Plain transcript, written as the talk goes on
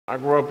I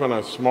grew up in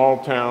a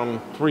small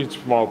town, three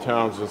small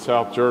towns in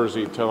South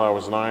Jersey till I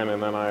was 9,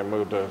 and then I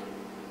moved to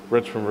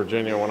Richmond,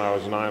 Virginia when I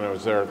was 9. I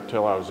was there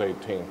till I was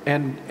 18.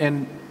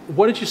 And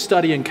what did you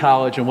study in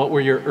college, and what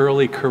were your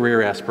early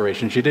career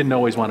aspirations? You didn't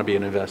always want to be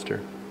an investor.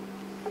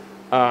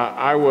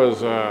 I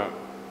was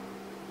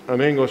an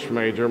English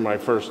major my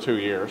first 2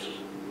 years,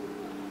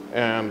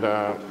 and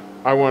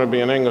I wanted to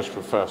be an English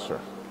professor.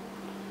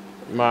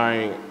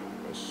 My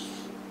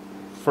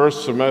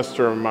first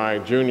semester of my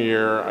junior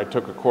year, I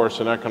took a course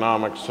in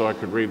economics so I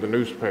could read the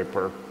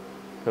newspaper,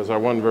 because I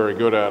wasn't very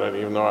good at it,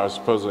 even though I was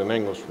supposedly an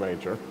English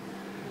major.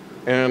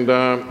 And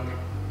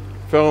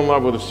fell in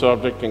love with the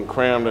subject and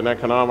crammed an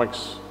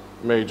economics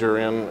major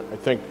in. I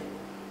think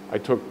I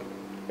took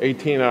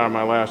 18 out of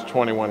my last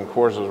 21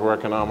 courses were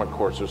economic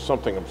courses,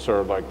 something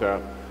absurd like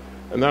that.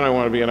 And then I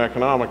wanted to be an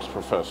economics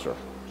professor.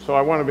 So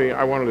I wanted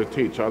to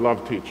teach. I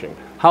love teaching.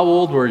 How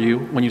old were you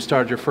when you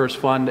started your first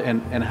fund,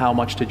 and how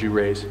much did you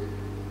raise?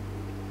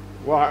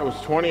 Well, I was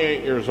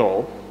 28 years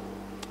old.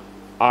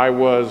 When I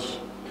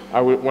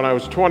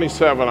was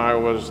 27, I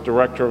was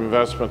director of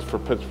investments for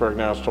Pittsburgh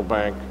National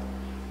Bank.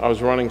 I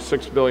was running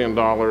 $6 billion,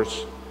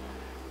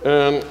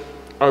 and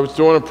I was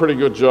doing a pretty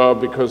good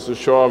job because the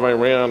Shah of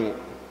Iran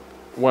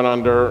went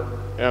under,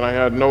 and I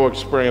had no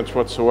experience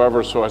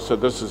whatsoever, so I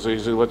said, this is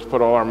easy, let's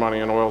put all our money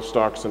in oil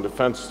stocks and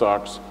defense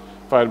stocks.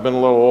 If I had been a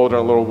little older,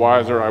 a little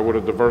wiser, I would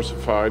have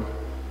diversified.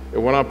 It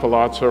went up a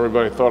lot, so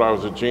everybody thought I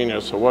was a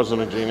genius. I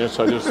wasn't a genius,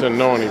 I just didn't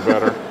know any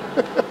better.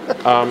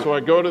 So I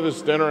go to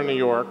this dinner in New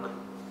York.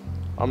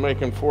 I'm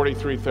making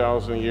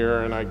 $43,000 a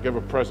year, and I give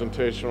a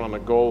presentation on the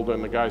gold,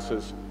 and the guy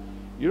says,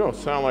 you don't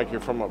sound like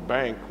you're from a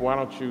bank. Why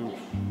don't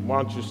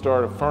you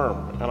start a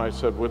firm? And I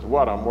said, with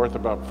what? I'm worth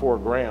about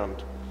 $4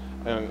 grand.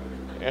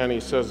 And he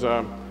says,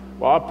 well,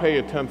 I'll pay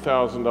you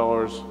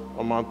 $10,000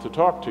 a month to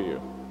talk to you.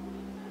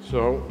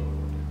 So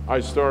I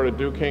started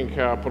Duquesne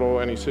Capital,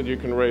 and he said, you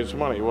can raise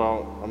money.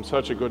 Well, I'm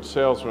such a good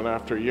salesman,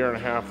 after a year and a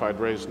half, I'd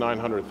raised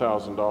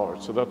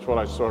 $900,000. So that's what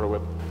I started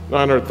with,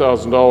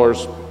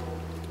 $900,000.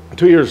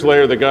 2 years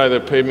later, the guy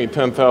that paid me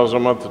 $10,000 a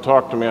month to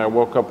talk to me, I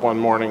woke up one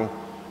morning,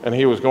 and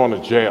he was going to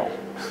jail.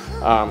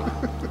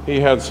 He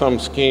had some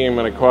scheme,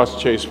 and it cost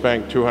Chase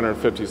Bank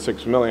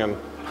 $256 million.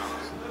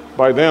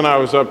 By then, I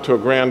was up to a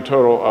grand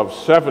total of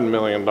 $7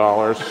 million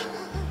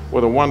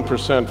with a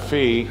 1%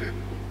 fee.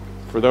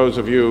 For those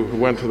of you who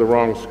went to the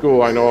wrong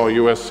school, I know all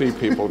USC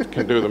people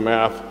can do the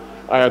math.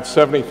 I had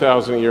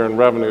 $70,000 a year in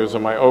revenues,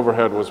 and my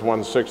overhead was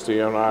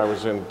 $160, and I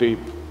was in deep,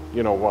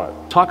 you know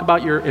what. Talk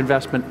about your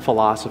investment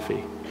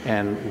philosophy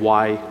and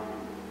why,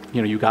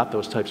 you got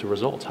those types of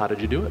results. How did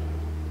you do it?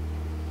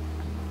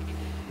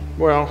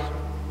 Well,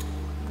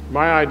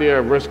 my idea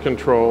of risk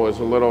control is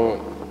a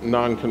little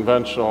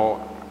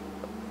non-conventional.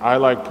 I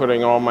like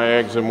putting all my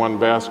eggs in one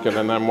basket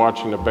and then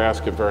watching the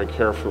basket very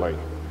carefully.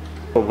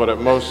 But at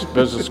most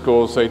business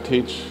schools, they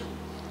teach,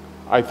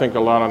 I think, a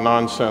lot of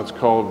nonsense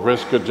called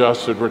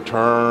risk-adjusted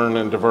return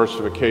and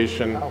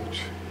diversification.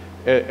 Ouch.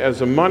 As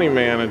a money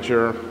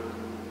manager,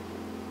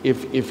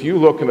 if you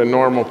look at a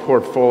normal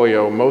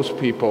portfolio, most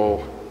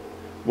people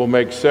will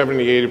make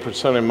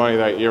 70–80% of money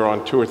that year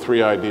on 2 or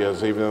 3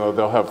 ideas, even though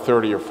they'll have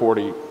 30 or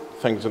 40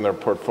 things in their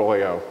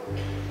portfolio.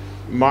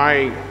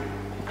 My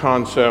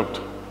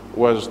concept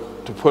was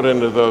to put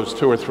into those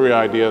 2 or 3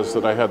 ideas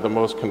that I had the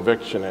most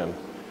conviction in.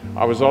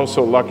 I was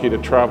also lucky to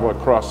travel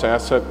across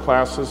asset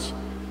classes,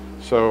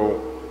 so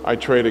I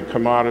traded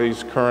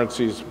commodities,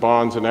 currencies,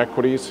 bonds, and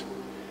equities,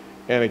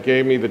 and it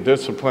gave me the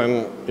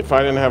discipline. If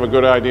I didn't have a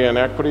good idea in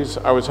equities,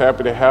 I was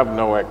happy to have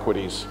no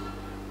equities,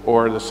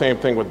 or the same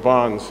thing with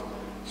bonds.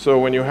 So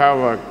when you have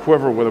a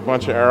quiver with a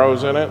bunch of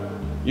arrows in it,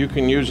 you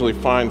can usually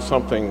find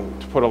something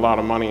to put a lot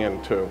of money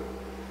into.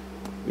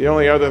 The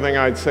only other thing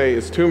I'd say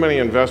is too many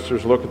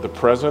investors look at the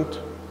present.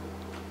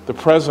 The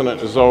present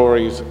is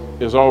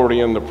already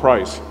in the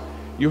price.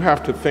 You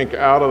have to think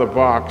out of the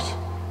box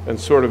and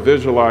sort of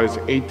visualize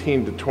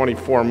 18 to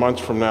 24 months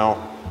from now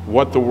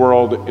what the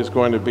world is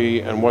going to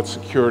be and what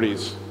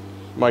securities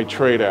might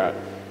trade at.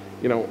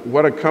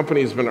 What a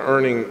company's been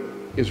earning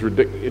is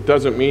ridiculous. It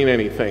doesn't mean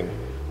anything.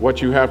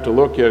 What you have to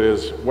look at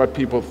is what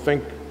people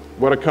think,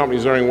 what a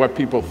company's earning, what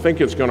people think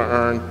it's going to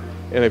earn,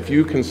 and if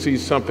you can see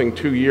something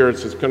 2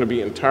 years that's going to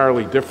be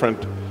entirely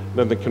different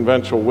than the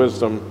conventional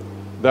wisdom,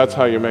 that's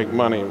how you make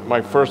money. My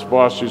first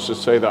boss used to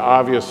say the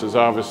obvious is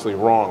obviously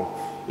wrong.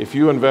 If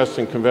you invest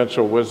in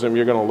conventional wisdom,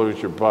 you're going to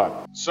lose your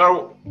butt.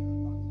 So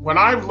when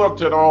I've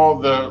looked at all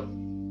the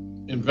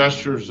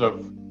investors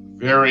of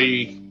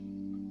very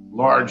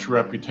large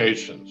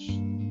reputations,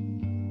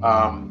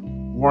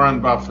 Warren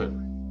Buffett,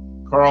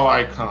 Carl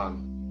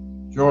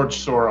Icahn, George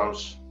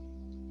Soros,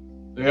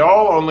 they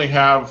all only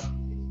have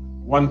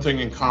one thing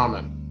in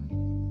common,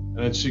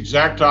 and it's the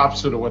exact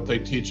opposite of what they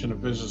teach in a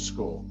business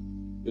school.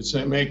 It's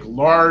they make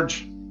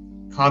large,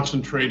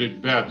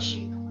 concentrated bets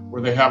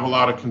where they have a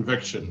lot of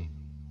conviction.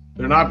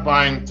 They're not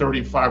buying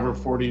 35 or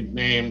 40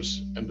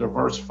 names and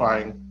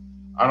diversifying.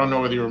 I don't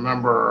know whether you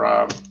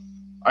remember,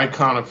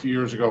 Icahn a few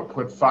years ago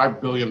put $5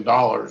 billion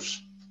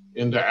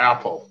into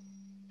Apple.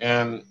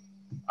 And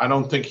I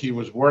don't think he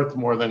was worth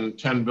more than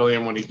 10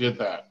 billion when he did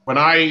that. When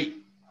I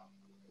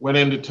went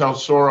in to tell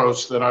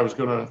Soros that I was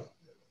going to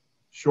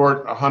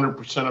short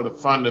 100% of the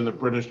fund in the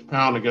British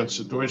pound against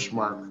the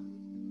Deutschmark,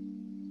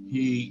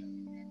 he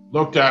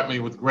looked at me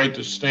with great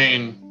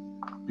disdain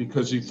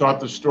because he thought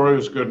the story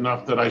was good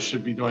enough that I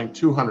should be doing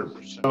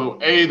 200%. So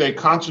A, they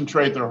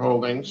concentrate their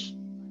holdings.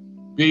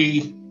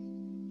 B,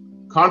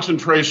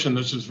 concentration,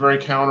 this is very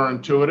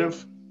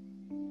counterintuitive.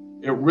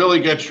 It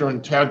really gets your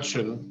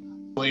attention.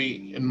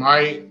 In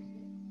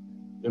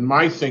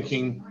my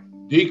thinking,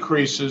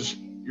 decreases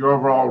your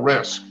overall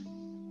risk,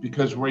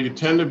 because where you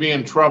tend to be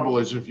in trouble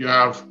is if you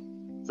have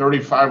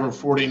 35 or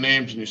 40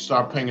 names and you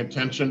stop paying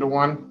attention to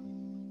one.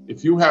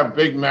 If you have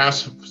big,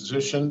 massive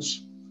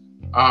positions,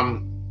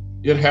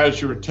 it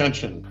has your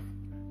attention.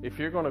 If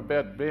you're going to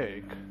bet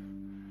big,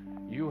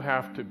 you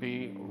have to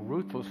be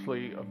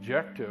ruthlessly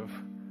objective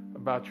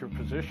about your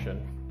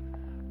position.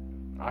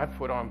 I've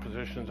put on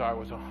positions I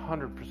was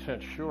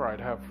 100% sure I'd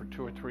have for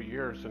 2 or 3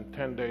 years, and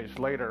 10 days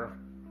later,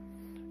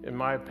 in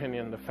my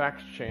opinion, the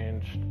facts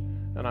changed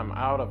and I'm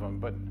out of them.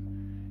 But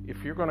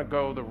if you're going to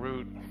go the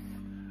route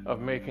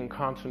of making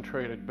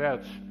concentrated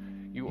bets,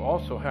 you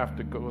also have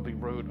to go the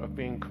route of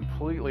being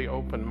completely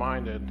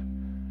open-minded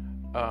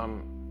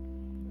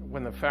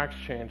when the facts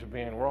change of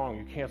being wrong.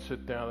 You can't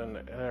sit down in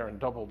there and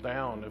double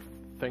down if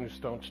things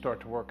don't start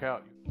to work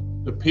out.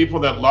 The people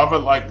that love it,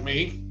 like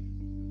me,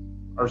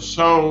 are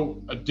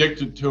so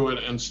addicted to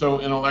it and so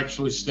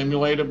intellectually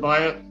stimulated by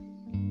it.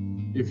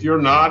 If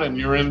you're not and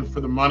you're in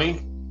for the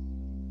money,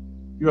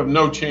 you have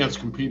no chance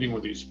competing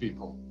with these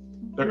people.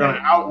 They're going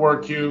to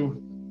outwork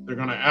you. They're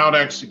going to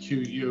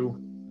out-execute you.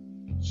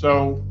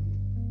 So,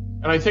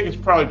 and I think it's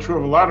probably true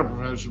of a lot of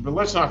professions, but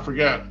let's not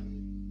forget,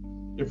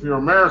 if you're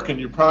American,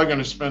 you're probably going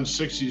to spend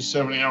 60 to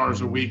 70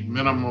 hours a week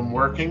minimum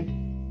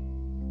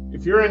working.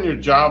 If you're in your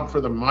job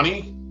for the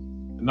money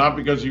and not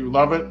because you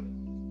love it,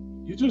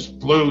 you just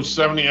blew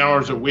 70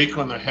 hours a week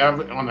on the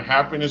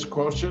happiness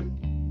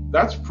quotient.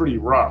 That's pretty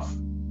rough.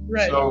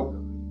 Right. So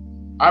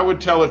I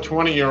would tell a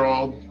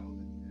 20-year-old,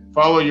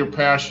 follow your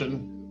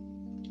passion.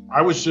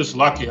 I was just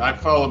lucky. I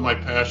followed my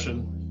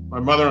passion. My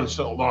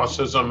mother-in-law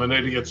says I'm an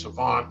idiot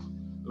savant,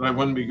 that I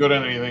wouldn't be good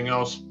at anything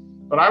else.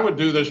 But I would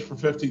do this for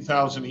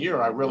 $50,000 a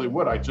year. I really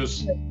would. I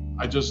just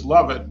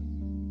love it.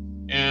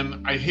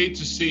 And I hate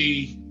to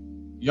see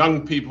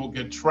young people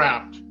get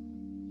trapped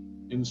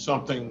in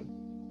something.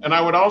 And I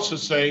would also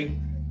say,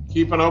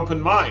 keep an open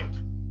mind.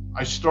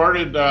 I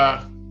started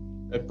at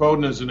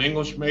Bowdoin as an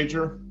English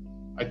major.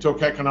 I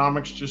took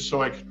economics just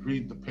so I could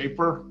read the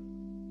paper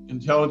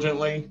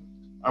intelligently.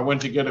 I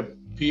went to get a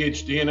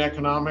PhD in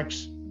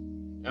economics,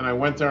 and I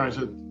went there and I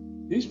said,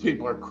 these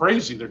people are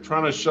crazy. They're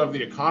trying to shove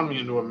the economy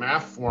into a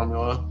math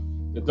formula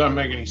that doesn't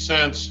make any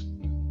sense.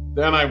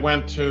 Then I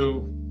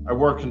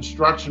worked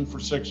construction for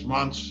 6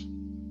 months.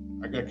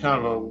 I got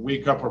kind of a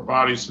weak upper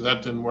body, so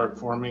that didn't work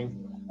for me.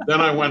 Then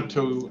I went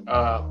to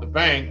the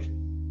bank,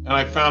 and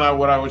I found out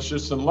what I was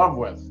just in love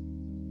with.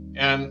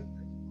 And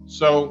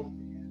so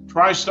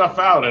try stuff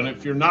out. And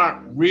if you're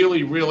not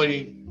really,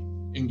 really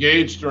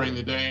engaged during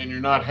the day and you're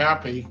not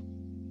happy,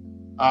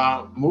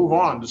 move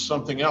on to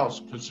something else,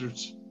 because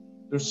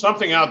there's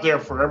something out there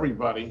for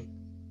everybody.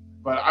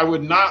 But I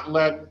would not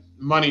let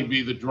money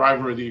be the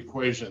driver of the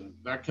equation.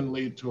 That can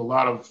lead to a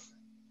lot of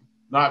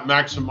not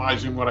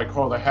maximizing what I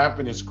call the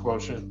happiness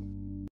quotient.